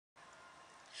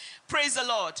Praise the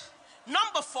Lord.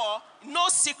 Number 4, no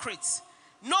secrets.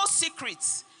 No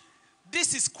secrets.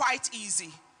 This is quite easy.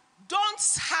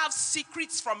 Don't have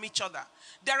secrets from each other.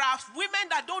 There are women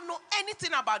that don't know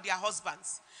anything about their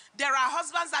husbands. There are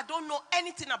husbands that don't know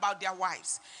anything about their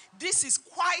wives. This is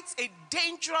quite a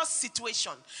dangerous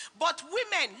situation. But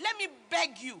women, let me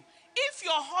beg you, if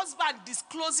your husband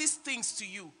discloses things to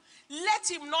you,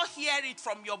 let him not hear it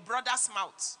from your brother's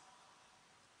mouth,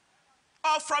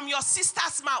 or from your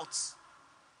sister's mouth,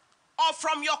 or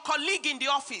from your colleague in the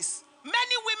office.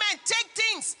 Many women take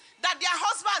things that their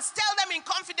husbands tell them in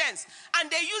confidence,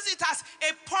 and they use it as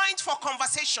a point for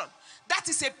conversation. That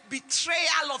is a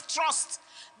betrayal of trust.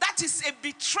 That is a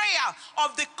betrayal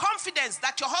of the confidence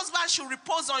that your husband should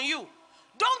repose on you.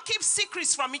 Don't keep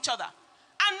secrets from each other.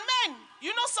 And men, you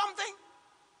know something?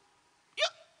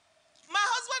 My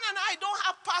husband and I don't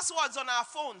have passwords on our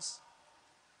phones.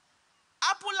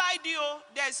 Apple ID,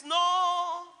 there's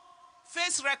no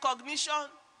face recognition,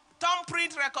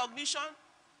 thumbprint recognition.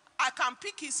 I can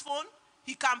pick his phone,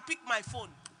 he can pick my phone.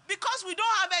 Because we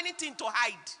don't have anything to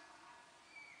hide.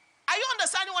 Are you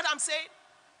understanding what I'm saying?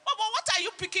 Oh, but what are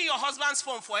you picking your husband's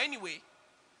phone for anyway?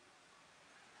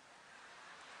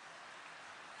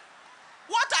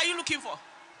 What are you looking for?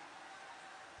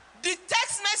 The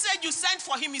text message you sent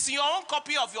for him is in your own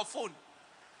copy of your phone.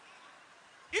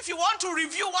 If you want to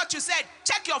review what you said,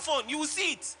 check your phone, you will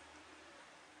see it.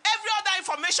 Every other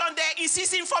information there is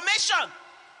his information.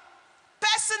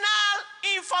 Personal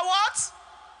info what?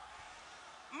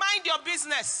 Mind your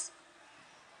business.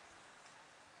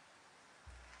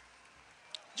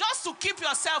 Just to keep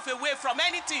yourself away from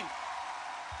anything.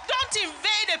 Don't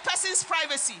invade a person's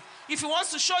privacy. If he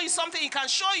wants to show you something, he can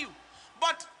show you.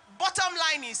 But bottom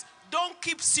line is, don't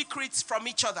keep secrets from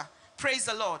each other. Praise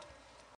the Lord.